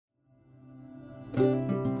Hello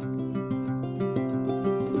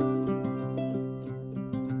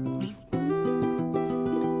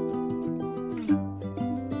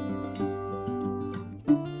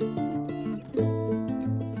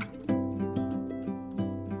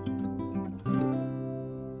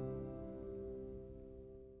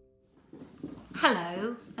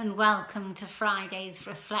and welcome to Friday's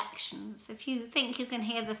Reflections. If you think you can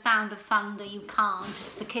hear the sound of thunder, you can't.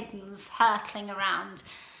 It's the kittens hurtling around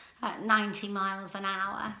at 90 miles an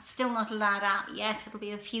hour. Still not allowed out yet. It'll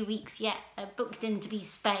be a few weeks yet. They're booked in to be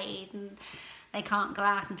spayed and they can't go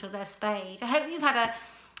out until they're spayed. I hope you've had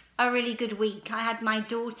a really good week. I had my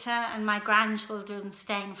daughter and my grandchildren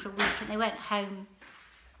staying for a week and they went home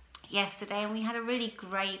yesterday and we had a really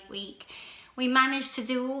great week. We managed to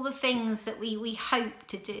do all the things that we hoped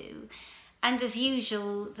to do. And as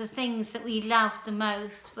usual, the things that we loved the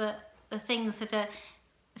most were the things that are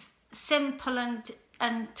simple and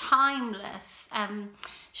timeless.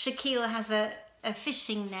 Shaquille has a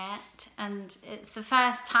fishing net and it's the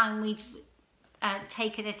first time we'd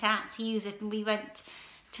taken it out to use it, and we went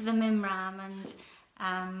to the Mimram and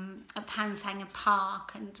at Panshanger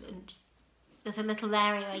Park, and there's a little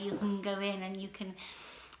area where you can go in and you can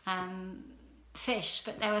fish,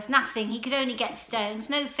 but there was nothing. He could only get stones,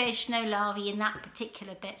 no fish, no larvae in that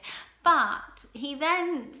particular bit. But he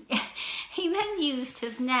then used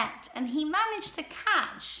his net and he managed to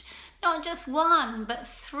catch not just one but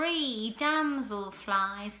 3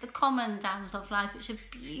 damselflies, the common damselflies, which are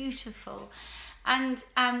beautiful. And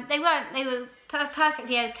they were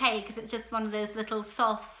perfectly okay because it's just one of those little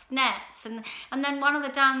soft nets, and then one of the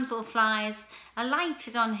damselflies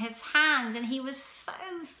alighted on his hand and he was so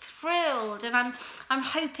thrilled, and I'm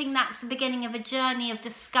hoping that's the beginning of a journey of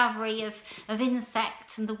discovery of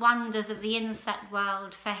insects and the wonders of the insect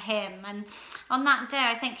world for him. And on that day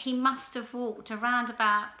I think he must have walked around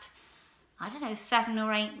about, I don't know, 7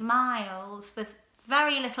 or 8 miles with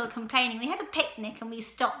very little complaining. We had a picnic and we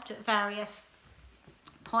stopped at various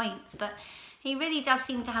points, but he really does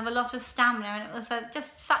seem to have a lot of stamina, and it was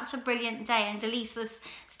just such a brilliant day. And Elise was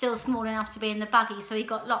still small enough to be in the buggy, so he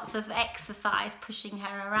got lots of exercise pushing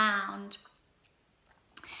her around.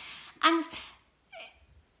 And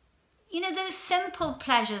you know, those simple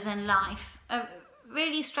pleasures in life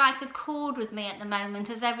really strike a chord with me at the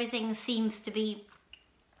moment, as everything seems to be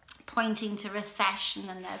pointing to recession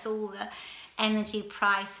and there's all the energy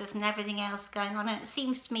prices and everything else going on, and it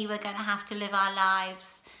seems to me we're going to have to live our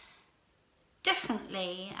lives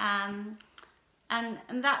differently, and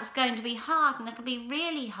that's going to be hard, and it'll be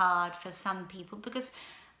really hard for some people, because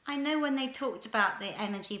I know when they talked about the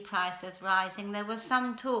energy prices rising, there was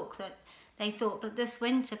some talk that they thought that this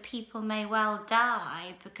winter people may well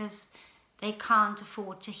die because they can't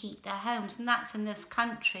afford to heat their homes, and that's in this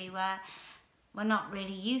country where we're not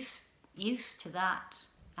really used to that.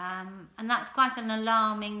 And that's quite an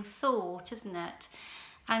alarming thought, isn't it?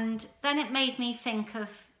 And then it made me think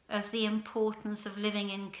of the importance of living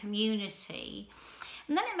in community.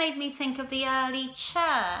 And then it made me think of the early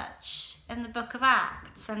church in the book of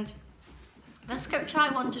Acts. And the scripture I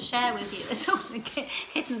want to share with you, as all the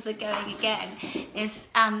kittens are going again, is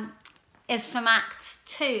from Acts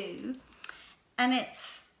 2. And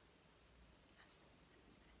it's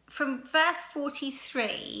from verse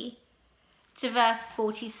 43 to verse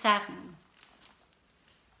 47.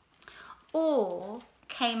 Awe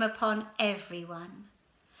came upon everyone,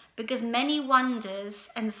 because many wonders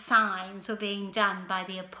and signs were being done by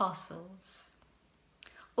the apostles.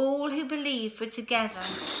 All who believed were together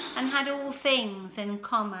and had all things in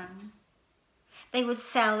common. They would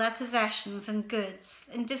sell their possessions and goods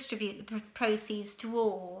and distribute the proceeds to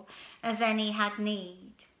all as any had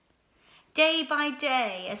need. Day by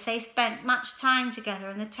day, as they spent much time together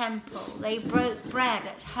in the temple, they broke bread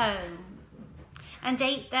at home and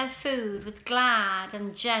ate their food with glad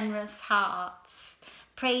and generous hearts,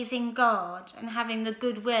 praising God and having the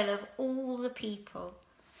goodwill of all the people.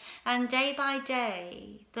 And day by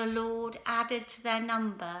day, the Lord added to their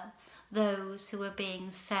number those who were being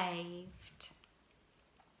saved.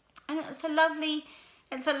 And it's a lovely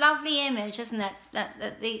image, isn't it?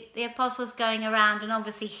 That the apostles going around and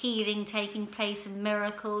obviously healing taking place and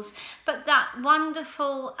miracles, but that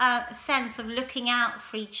wonderful sense of looking out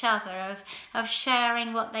for each other, of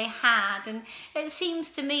sharing what they had. And it seems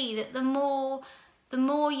to me that the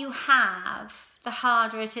more you have, the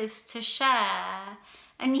harder it is to share.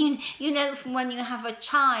 And you know from when you have a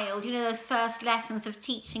child, you know those first lessons of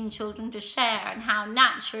teaching children to share and how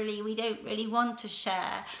naturally we don't really want to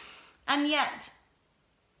share. And yet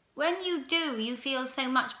when you do, you feel so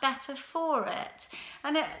much better for it.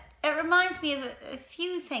 And it reminds me of a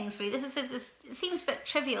few things, really. This it seems a bit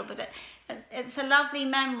trivial, but it's a lovely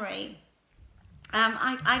memory.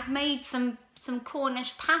 I've made some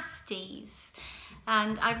Cornish pasties,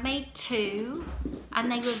 and I've made 2,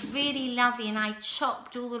 and they were really lovely, and I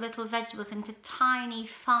chopped all the little vegetables into tiny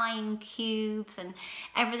fine cubes, and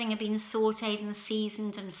everything had been sautéed and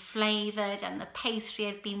seasoned and flavoured, and the pastry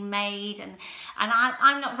had been made, and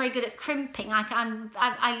I'm not very good at crimping.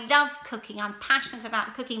 I love cooking, I'm passionate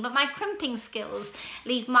about cooking, but my crimping skills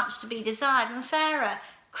leave much to be desired, and Sarah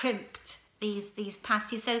crimped these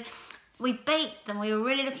pasties. So we baked them, we were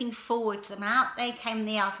really looking forward to them, and out they came in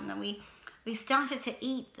the oven, and we started to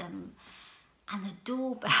eat them, and the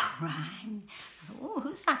doorbell rang. I thought, oh,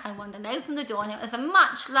 who's that, I wonder? And I opened the door, and it was a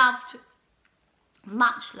much loved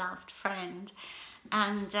friend,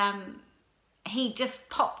 and he just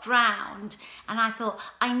popped round, and I thought,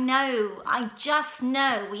 I just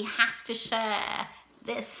know we have to share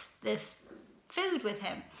this food with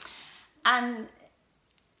him. And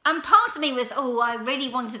part of me was, I really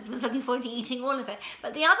was looking forward to eating all of it.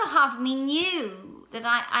 But the other half of me knew that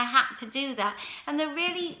I had to do that. And the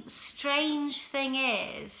really strange thing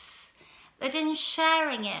is that in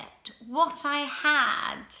sharing it, what I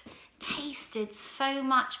had tasted so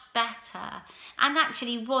much better and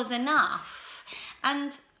actually was enough.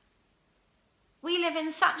 And we live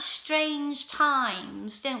in such strange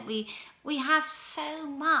times, don't we? We have so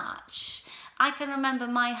much. I can remember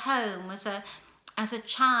my home as a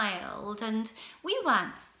child, and we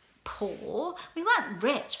weren't poor, we weren't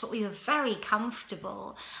rich, but we were very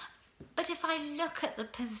comfortable. But if I look at the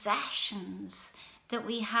possessions that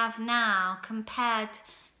we have now compared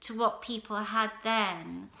to what people had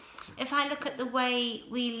then, if I look at the way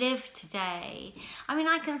we live today, I mean,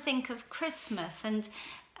 I can think of Christmas, and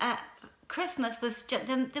Christmas was just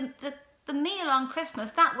the meal on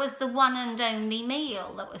Christmas, that was the one and only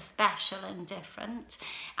meal that was special and different.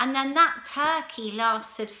 And then that turkey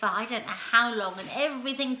lasted for I don't know how long, and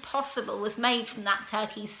everything possible was made from that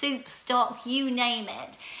turkey, soup, stock, you name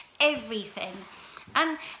it, everything.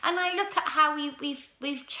 And I look at how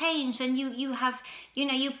we've changed, and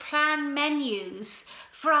you plan menus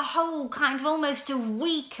for a whole kind of almost a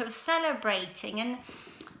week of celebrating, and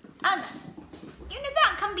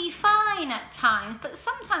that can be fine at times, but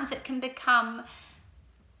sometimes it can become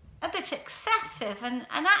a bit excessive and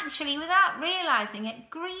actually, without realising it,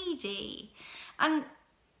 greedy. And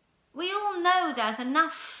we all know there's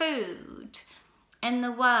enough food in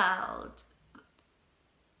the world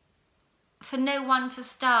for no one to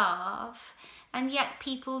starve, and yet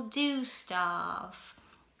people do starve.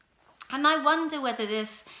 And I wonder whether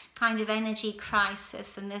this kind of energy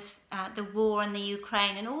crisis and this the war in the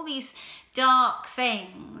Ukraine and all these dark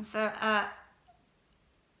things are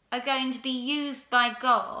going to be used by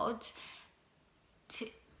God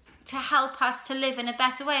to help us to live in a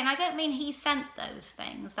better way. And I don't mean he sent those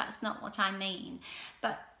things, that's not what I mean.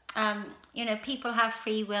 But people have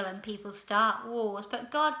free will and people start wars,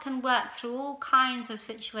 but God can work through all kinds of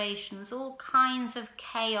situations, all kinds of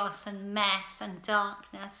chaos and mess and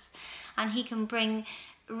darkness, and he can bring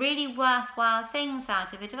really worthwhile things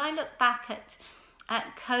out of it. If I look back at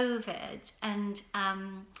COVID and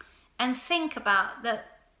think about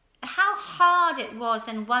how hard it was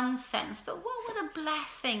in one sense, but what were the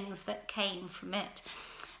blessings that came from it?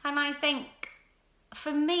 And I think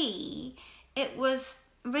for me, it was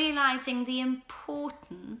realising the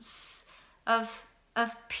importance of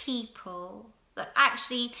people, that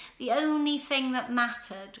actually the only thing that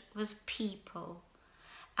mattered was people.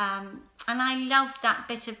 And I loved that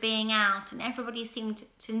bit of being out, and everybody seemed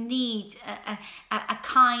to need a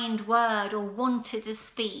kind word or wanted to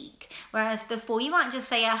speak, whereas before you might just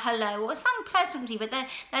say a hello or some pleasantry, but there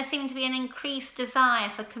seemed to be an increased desire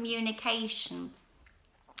for communication.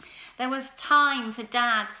 There was time for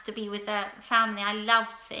dads to be with their family. I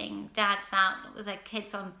loved seeing dads out with their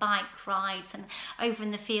kids on bike rides, and over in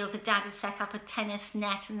the fields a dad had set up a tennis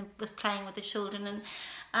net and was playing with the children,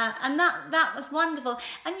 and that was wonderful.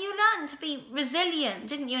 And you learned to be resilient,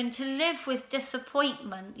 didn't you, and to live with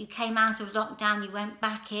disappointment. You came out of lockdown, you went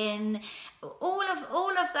back in, all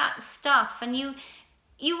of that stuff, and you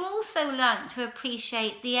also learnt to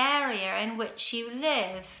appreciate the area in which you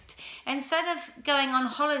lived. Instead of going on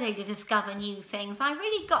holiday to discover new things, I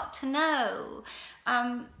really got to know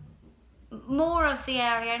more of the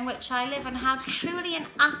area in which I live, and how truly and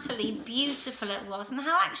utterly beautiful it was, and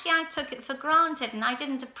how actually I took it for granted, and I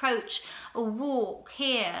didn't approach a walk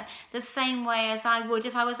here the same way as I would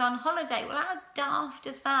if I was on holiday. Well, how daft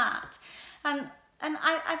is that? And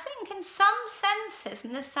I think in some senses,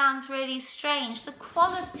 and this sounds really strange, the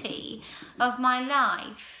quality of my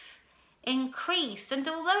life increased. And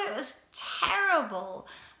although it was terrible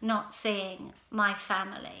not seeing my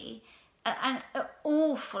family, and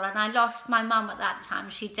awful, and I lost my mum at that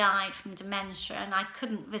time. She died from dementia, and I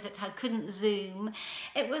couldn't visit her, couldn't Zoom.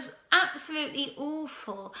 It was absolutely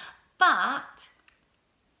awful. But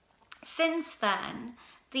since then,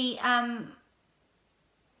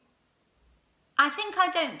 I think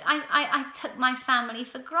I took my family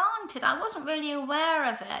for granted. I wasn't really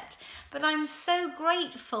aware of it, but I'm so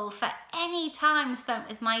grateful for any time spent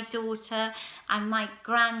with my daughter and my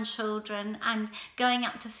grandchildren, and going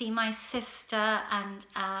up to see my sister, and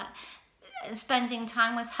spending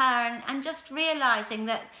time with her, and just realising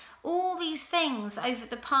that all these things over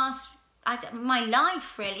the past my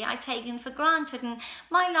life, really, I'd taken for granted, and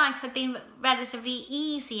my life had been relatively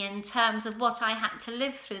easy in terms of what I had to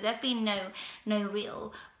live through. There've been no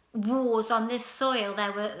real wars on this soil.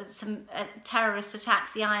 There were some terrorist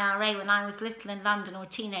attacks, the IRA, when I was little in London, or a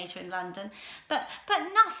teenager in London, but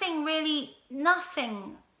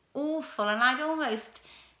nothing awful, and I'd almost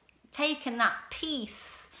taken that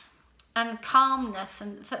peace and calmness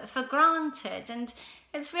and for granted. And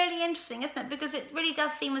it's really interesting, isn't it? Because it really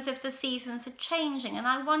does seem as if the seasons are changing, and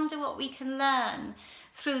I wonder what we can learn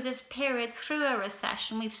through this period, through a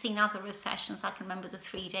recession. We've seen other recessions. I can remember the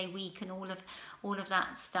 3-day week and all of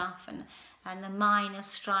that stuff, and the miners'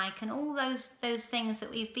 strike, and all those things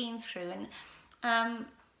that we've been through. And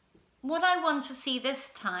what I want to see this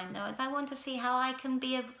time, though, is I want to see how I can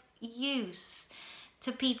be of use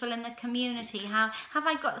to people in the community. How have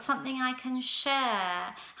I got something I can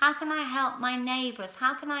share? How can I help my neighbours?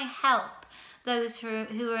 How can I help those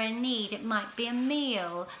who are in need? It might be a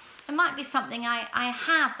meal. It might be something I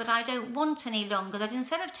have that I don't want any longer, that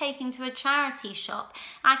instead of taking to a charity shop,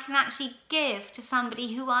 I can actually give to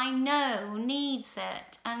somebody who I know needs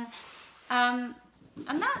it. And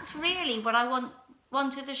that's really what I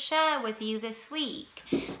wanted to share with you this week,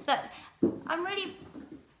 that I'm really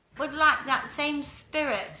would like that same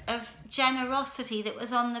spirit of generosity that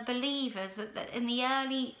was on the believers that in the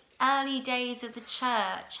early days of the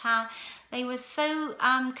church, how they were so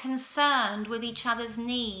concerned with each other's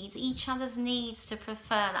needs to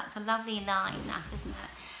prefer. That's a lovely line, that, isn't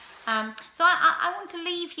it? So I want to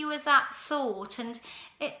leave you with that thought. And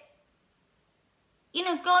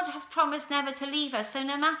God has promised never to leave us. So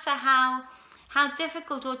no matter how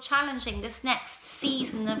difficult or challenging this next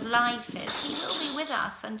season of life is, he will be with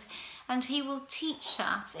us, and he will teach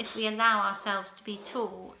us if we allow ourselves to be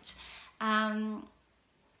taught.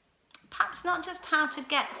 Perhaps not just how to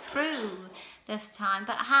get through this time,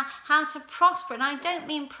 but how to prosper. And I don't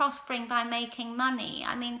mean prospering by making money.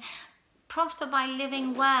 I mean prosper by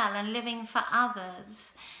living well and living for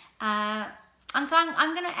others. And so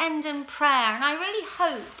I'm going to end in prayer, and I really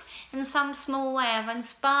hope in some small way I've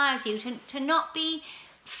inspired you to not be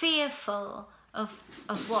fearful of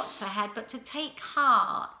what's ahead, but to take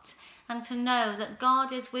heart and to know that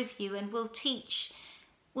God is with you and will teach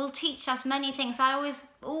us many things. I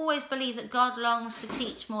always believe that God longs to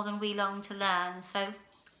teach more than we long to learn. So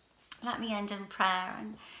let me end in prayer,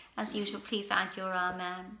 and as usual, please add your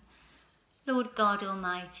amen. Lord God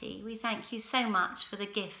Almighty, we thank you so much for the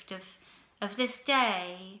gift of this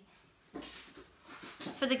day,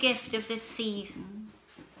 for the gift of this season.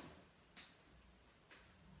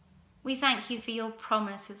 We thank you for your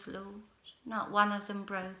promises, Lord, not one of them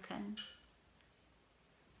broken.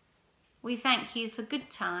 We thank you for good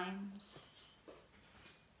times,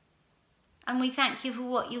 and we thank you for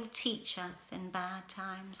what you'll teach us in bad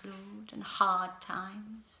times, Lord, and hard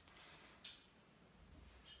times.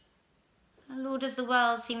 And Lord, as the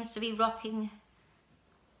world seems to be rocking,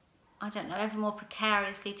 I don't know, ever more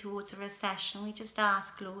precariously towards a recession, we just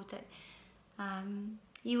ask, Lord, that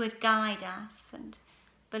you would guide us and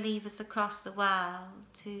believers across the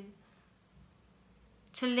world to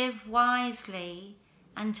live wisely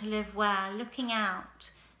and to live well, looking out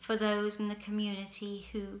for those in the community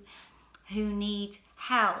who need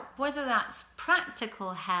help, whether that's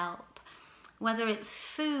practical help, whether it's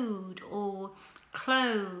food or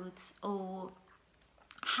clothes or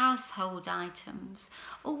household items,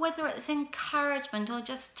 or whether it's encouragement or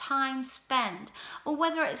just time spent, or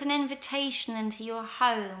whether it's an invitation into your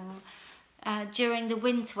home during the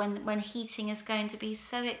winter when heating is going to be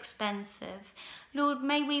so expensive. Lord,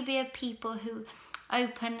 may we be a people who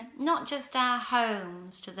open not just our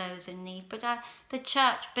homes to those in need, but the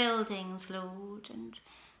church buildings, Lord,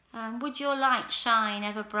 and would your light shine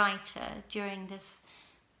ever brighter during this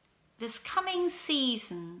coming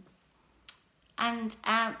season, and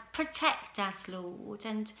protect us, Lord,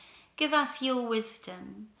 and Give us your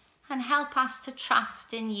wisdom and help us to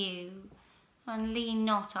trust in you and lean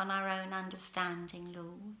not on our own understanding,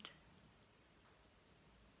 Lord.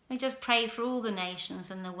 We just pray for all the nations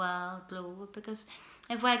in the world, Lord, because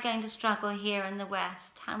if we're going to struggle here in the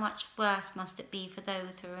West, how much worse must it be for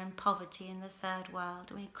those who are in poverty in the third world?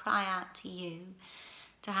 And we cry out to you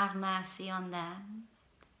to have mercy on them.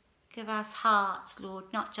 Give us hearts, Lord,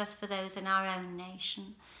 not just for those in our own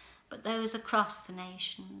nation, but those across the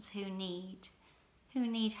nations who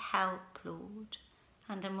need help, Lord,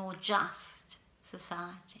 and a more just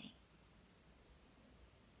society.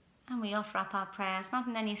 And we offer up our prayers, not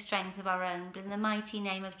in any strength of our own, but in the mighty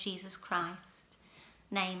name of Jesus Christ,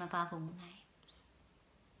 name above all names.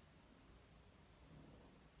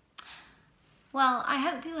 Well, I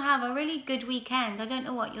hope you have a really good weekend. I don't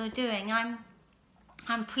know what you're doing.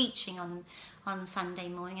 I'm preaching on Sunday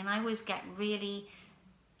morning, and I always get really,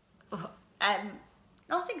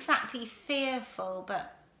 not exactly fearful,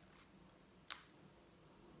 but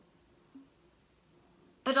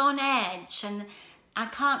on edge, and I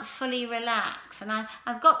can't fully relax, and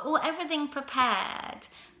I've got everything prepared,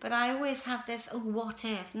 but I always have this, oh, what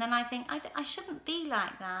if? And then I think, I shouldn't be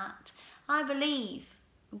like that. I believe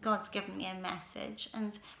God's given me a message,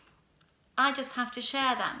 and I just have to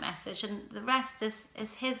share that message, and the rest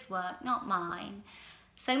is his work, not mine.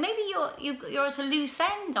 So maybe you're at a loose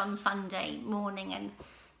end on Sunday morning, and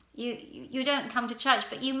you don't come to church,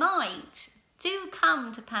 but you might. Do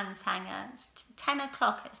come to Panshanger. It's 10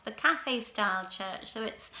 o'clock. It's the cafe-style church, so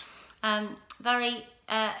it's very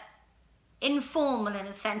informal in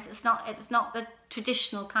a sense. It's not the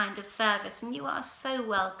traditional kind of service, and you are so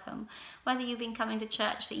welcome. Whether you've been coming to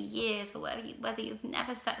church for years or whether you've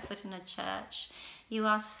never set foot in a church, you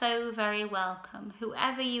are so very welcome.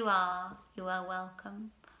 Whoever you are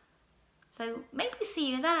welcome. So maybe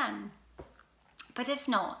see you then. But if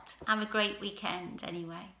not, have a great weekend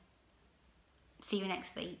anyway. See you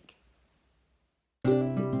next week.